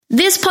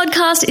This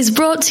podcast is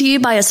brought to you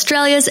by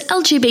Australia's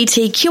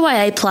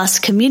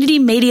LGBTQIA+ community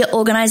media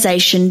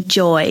organisation,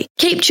 Joy.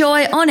 Keep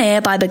Joy on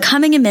air by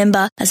becoming a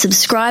member, a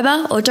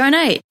subscriber or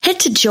donate. Head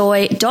to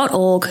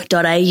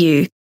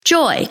joy.org.au.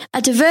 Joy,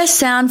 a diverse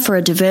sound for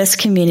a diverse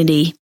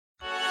community.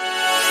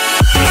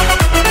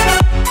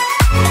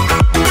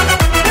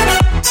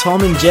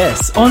 Tom and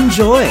Jess on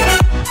Joy.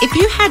 If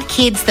you had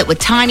kids that were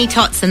tiny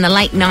tots in the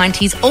late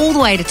 90s all the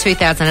way to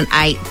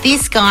 2008,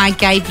 this guy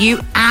gave you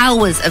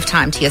hours of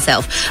time to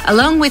yourself.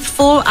 Along with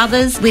four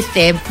others with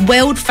their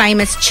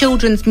world-famous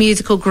children's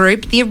musical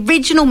group, the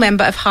original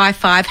member of High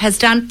Five has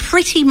done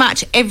pretty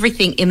much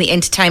everything in the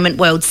entertainment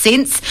world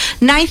since.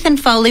 Nathan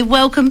Foley,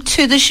 welcome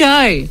to the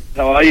show.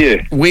 How are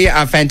you? We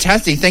are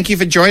fantastic. Thank you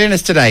for joining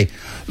us today.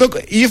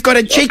 Look, you've got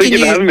a cheeky Thank you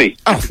for having me.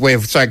 Oh,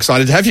 we're so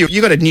excited to have you.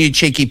 You've got a new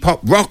cheeky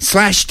pop rock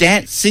 /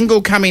 dance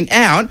single coming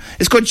out.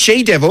 It's called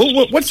She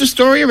Devil. What's the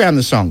story around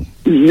the song?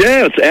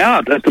 Yeah, it's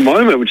out at the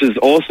moment, which is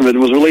awesome. It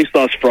was released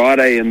last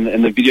Friday, and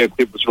the video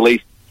clip was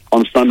released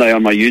on Sunday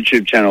on my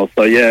YouTube channel.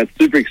 So, yeah, it's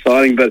super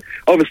exciting. But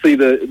obviously,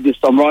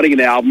 I'm writing an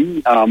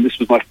album. This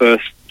was my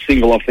first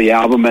single off the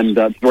album, and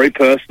it's very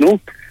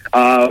personal.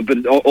 But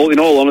in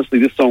all honesty,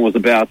 this song was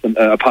about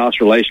a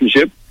past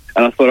relationship.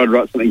 And I thought I'd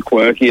write something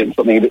quirky and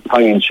something a bit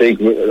tongue-in-cheek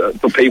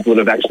for people that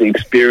have actually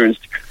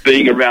experienced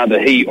being around a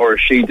he or a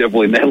she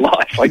devil in their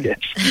life, I guess.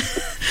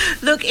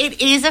 Look,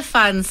 it is a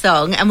fun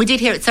song, and we did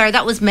hear it. Sorry,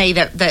 that was me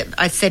that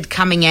I said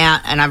coming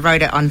out, and I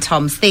wrote it on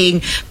Tom's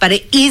thing, but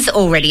it is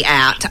already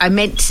out. I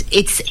meant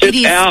it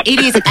is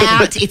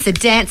out. It's a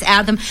dance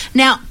album.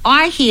 Now,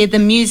 I hear the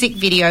music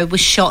video was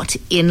shot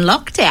in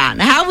lockdown.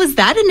 How was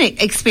that an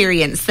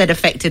experience that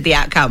affected the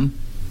outcome?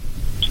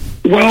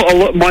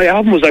 Well, my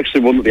album was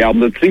actually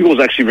the single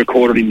was actually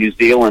recorded in New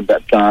Zealand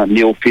at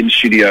Neil Finn's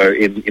studio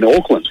in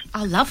Auckland.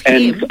 I love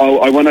him. And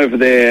I went over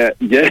there,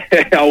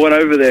 I went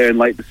over there in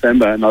late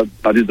December, and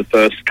I did the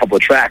first couple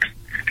of tracks.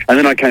 And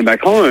then I came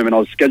back home, and I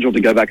was scheduled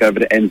to go back over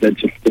to NZ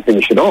to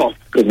finish it off,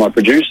 because my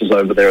producer's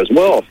over there as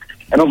well.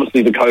 And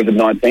obviously the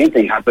COVID-19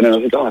 thing happened, and I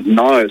was like, oh,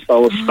 no. So I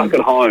was stuck at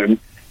home.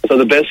 So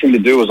the best thing to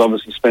do was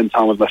obviously spend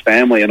time with my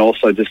family and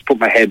also just put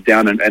my head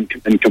down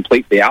and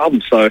complete the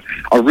album. So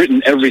I've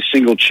written every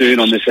single tune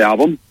on this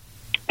album,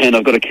 and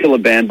I've got a killer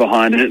band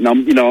behind it. And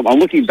I'm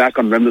looking back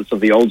on remnants of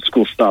the old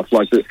school stuff,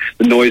 like the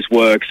Noise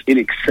Works, In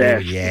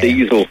Excess,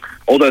 Diesel,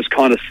 all those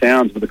kind of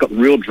sounds, but they've got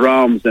real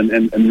drums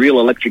and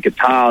real electric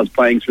guitars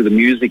playing through the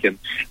music. And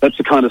that's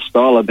the kind of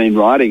style I've been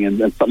writing, and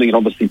something that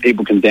obviously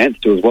people can dance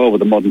to as well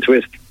with a modern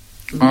twist.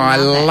 Oh, I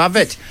love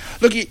it.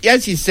 Look,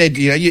 as you said,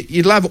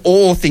 you love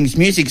all things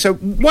music. So,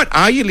 what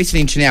are you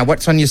listening to now?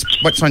 What's on your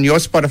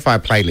Spotify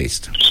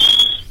playlist?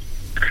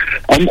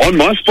 On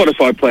my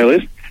Spotify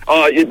playlist,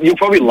 you'll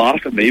probably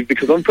laugh at me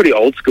because I'm pretty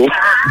old school.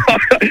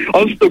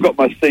 I've still got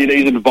my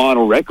CDs and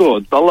vinyl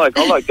records. I like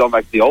going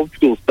back to the old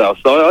school stuff.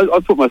 So I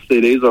put my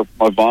CDs or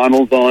my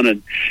vinyls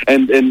on,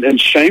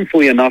 and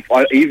shamefully enough,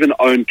 I even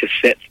own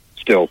cassettes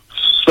still.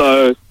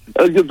 So.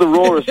 The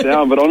rawest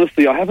sound, but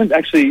honestly, I haven't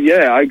actually.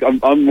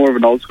 I'm more of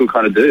an old school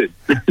kind of dude.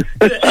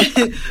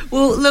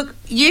 Well, look,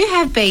 you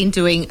have been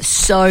doing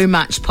so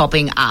much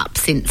popping up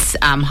since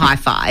High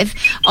Five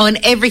on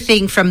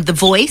everything from The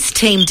Voice,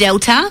 Team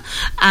Delta,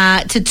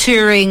 to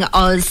touring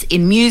Oz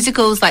in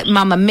musicals like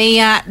Mamma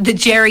Mia, the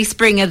Jerry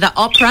Springer, the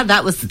opera.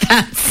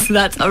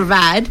 That's a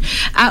rad.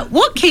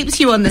 What keeps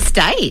you on the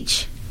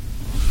stage?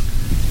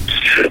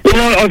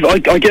 Well,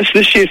 I guess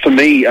this year for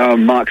me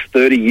marks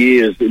 30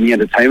 years in the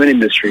entertainment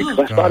industry, because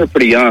I started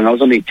pretty young. I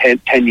was only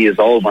 10 years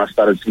old when I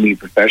started singing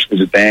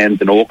professionally with bands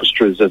and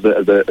orchestras as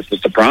a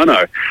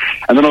soprano.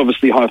 And then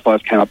obviously High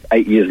Five came up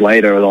 8 years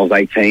later as I was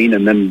 18,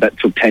 and then that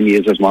took 10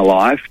 years of my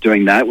life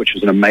doing that, which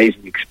was an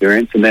amazing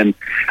experience. And then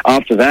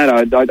after that,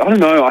 I don't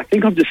know, I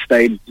think I've just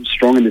stayed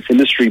strong in this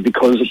industry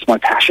because it's my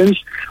passion.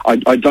 I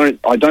don't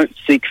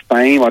seek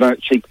fame, I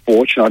don't seek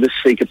fortune, I just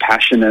seek a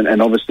passion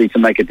and obviously to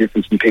make a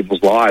difference in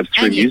people's lives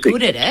through and music. You're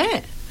good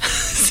at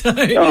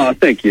it. Oh,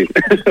 thank you.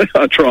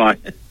 I try.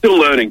 Still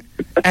learning.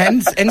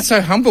 and so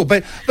humble.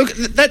 But look,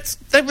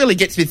 that really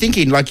gets me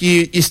thinking. Like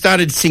you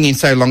started singing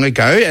so long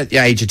ago at the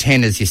age of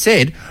 10, as you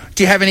said.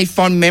 Do you have any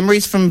fond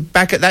memories from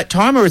back at that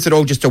time, or is it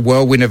all just a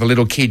whirlwind of a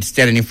little kid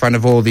standing in front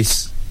of all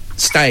this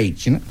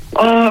stage, you know?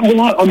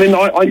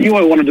 I knew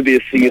I wanted to be a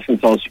singer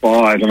since I was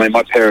 5. I mean,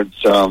 my parents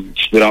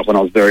split up when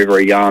I was very,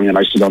 very young, and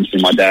I used to go and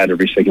see my dad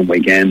every second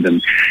weekend,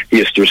 and he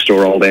used to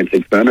restore old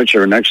antique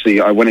furniture. And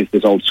actually, I went into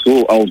this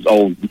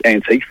old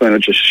antique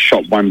furniture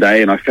shop one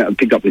day, and I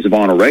picked up this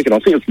vinyl record. I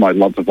think it's my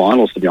love for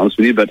vinyls, to be honest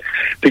with you, but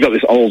picked up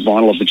this old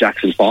vinyl of the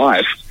Jackson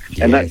 5. Yes.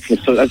 And that's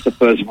the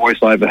first voice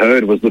I ever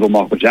heard was little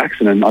Michael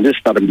Jackson, and I just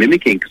started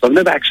mimicking because I've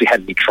never actually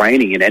had any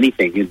training in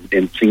anything,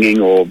 in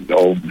singing or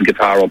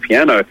guitar or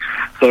piano.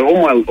 So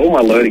all my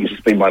learning has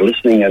just been by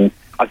listening, and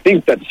I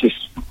think that's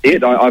just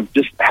it. I've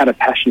just had a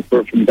passion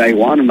for it from day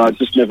one, and I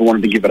just never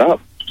wanted to give it up.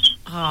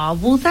 Oh,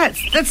 well, that's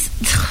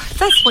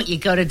what you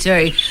got to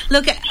do.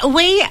 Look,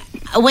 we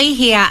we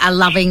here are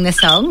loving the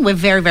song. We're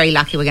very, very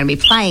lucky we're going to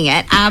be playing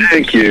it.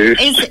 Thank you.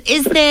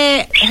 Is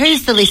there,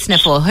 who's the listener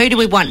for? Who do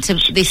we want them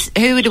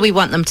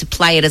to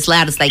play it as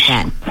loud as they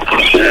can?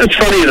 It's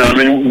funny, you know, I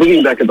mean,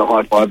 looking back at the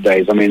High Five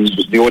days, I mean,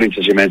 the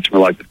audiences you mentioned were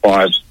like the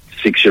 5,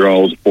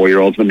 6-year-olds,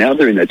 4-year-olds, but now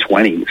they're in their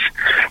 20s.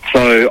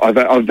 So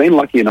I've been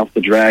lucky enough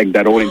to drag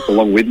that audience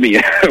along with me.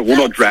 Well,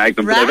 not drag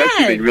them, but they've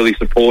actually been really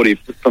supportive.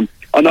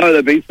 I know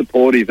they've been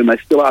supportive, and they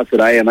still are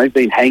today, and they've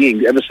been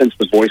hanging ever since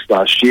The Voice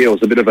last year. It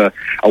was a bit of a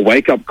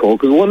wake-up call,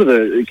 because a lot of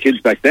the kids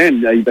back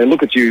then, they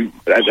look at you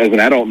as an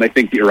adult and they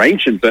think you're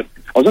ancient, but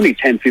I was only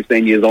 10,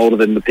 15 years older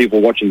than the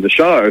people watching the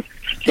show.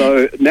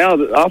 So now,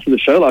 after the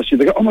show last year,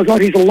 they go, "Oh my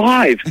God, he's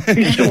alive!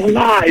 He's still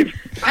alive!"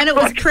 And it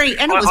was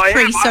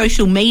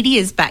pre-social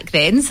medias back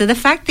then. So the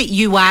fact that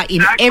you are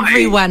in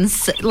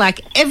everyone's,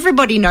 like,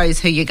 everybody knows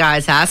who you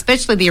guys are,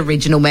 especially the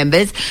original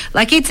members.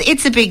 Like,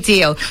 it's a big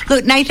deal.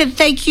 Look, Nathan,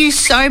 thank you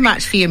so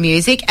much for your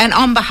music, and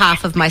on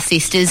behalf of my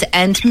sisters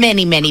and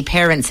many, many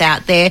parents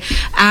out there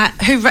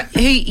who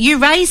you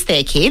raised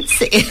their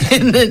kids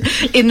in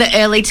the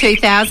early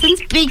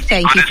 2000s. Big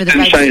thank you for the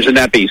change the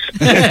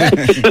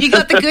nappies. You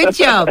got the good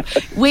job.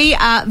 We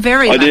are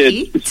very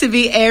lucky to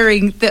be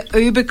airing the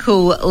uber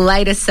cool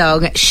latest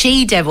song,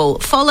 She Devil.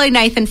 Follow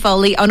Nathan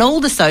Foley on all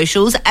the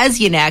socials, as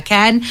you now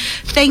can.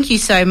 Thank you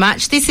so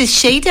much. This is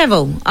She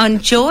Devil on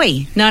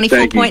Joy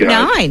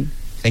 94.9.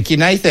 Thank you,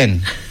 Nathan.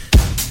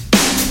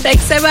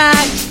 Thanks so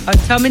much on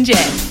Tom and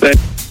Jess.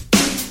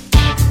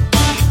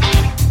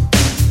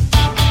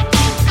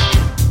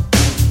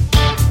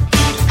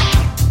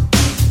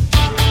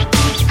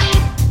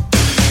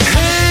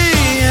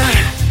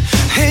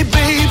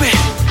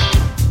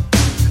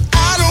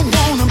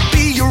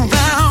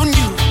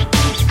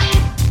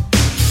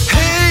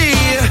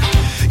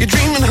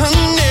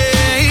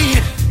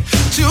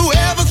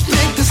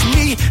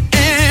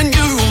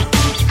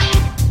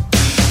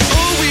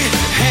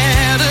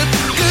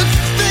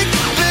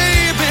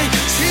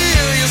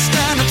 Till you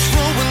stand up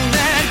strong.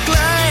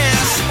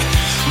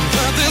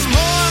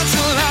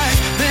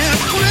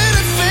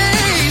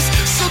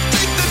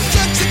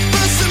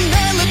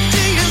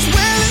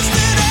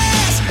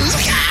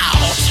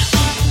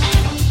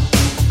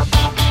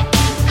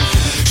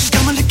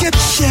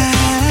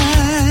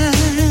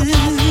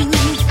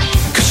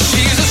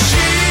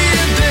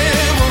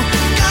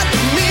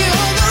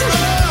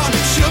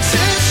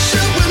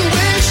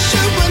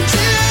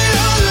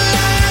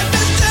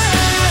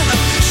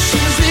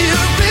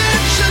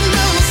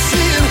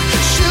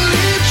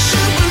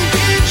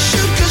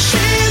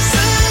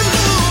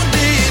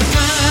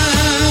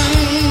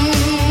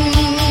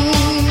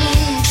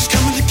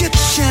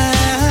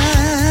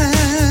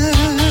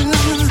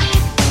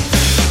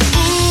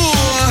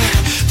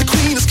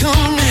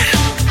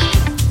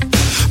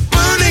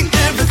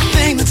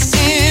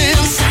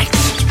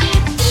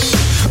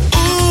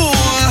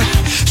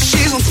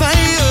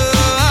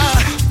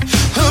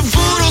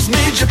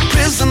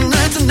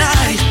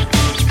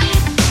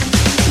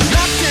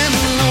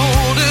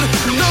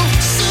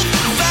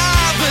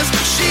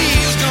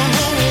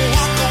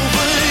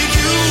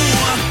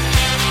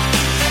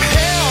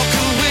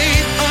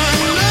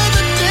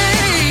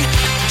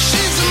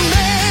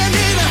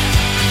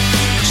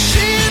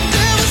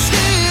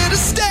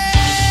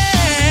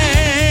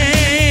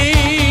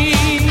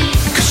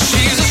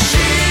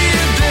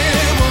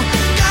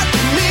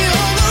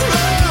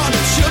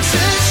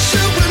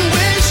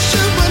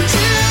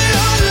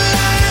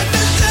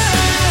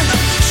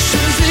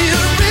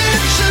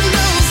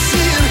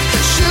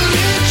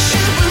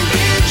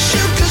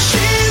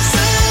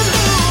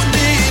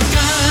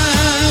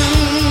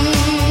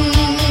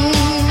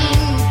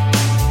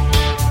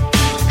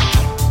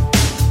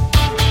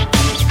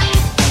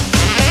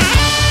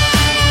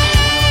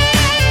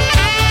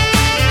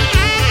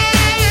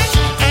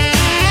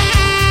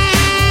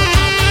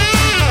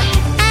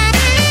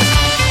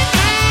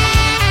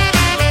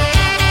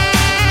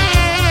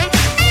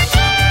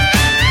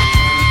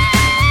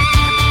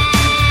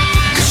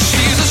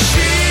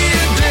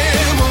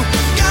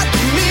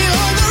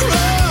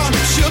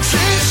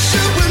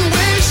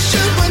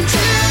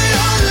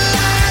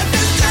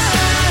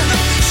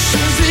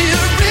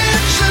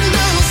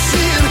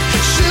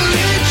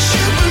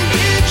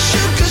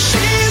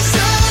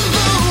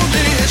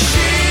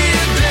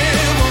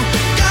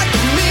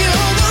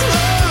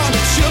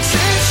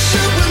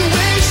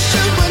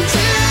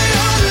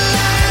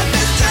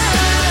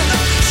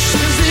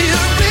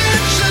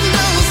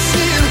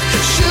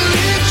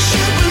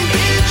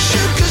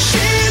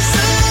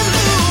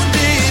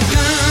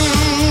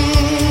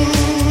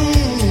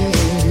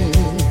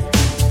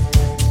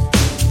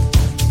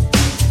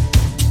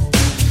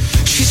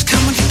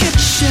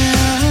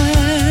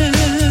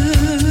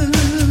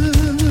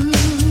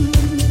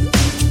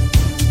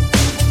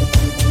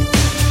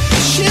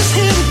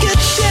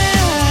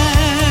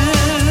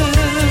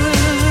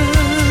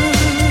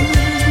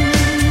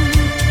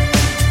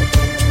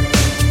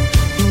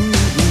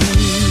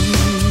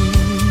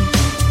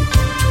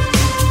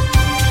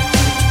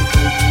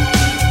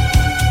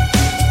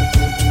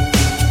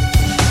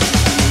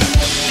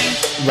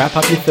 wrap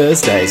up your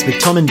Thursdays with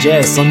Tom and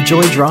Jess on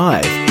Joy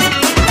Drive.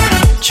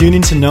 Tune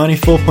into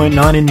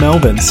 94.9 in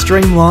Melbourne,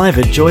 stream live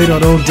at joy.org.au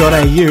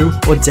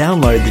or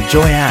download the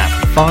Joy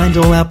app. Find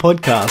all our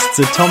podcasts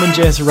at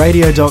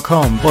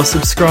tomandjessradio.com or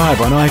subscribe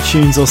on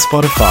iTunes or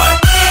Spotify.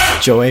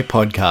 Joy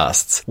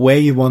Podcasts, where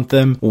you want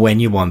them, when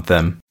you want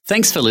them.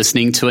 Thanks for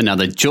listening to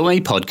another Joy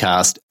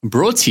podcast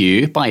brought to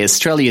you by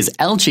Australia's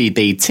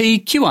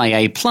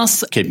LGBTQIA+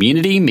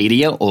 community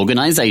media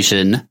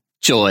organisation,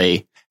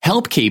 Joy.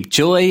 Help keep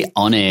Joy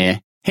on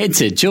air. Head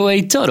to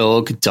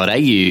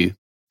joy.org.au.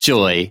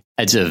 Joy,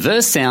 a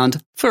diverse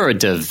sound for a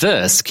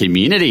diverse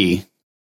community.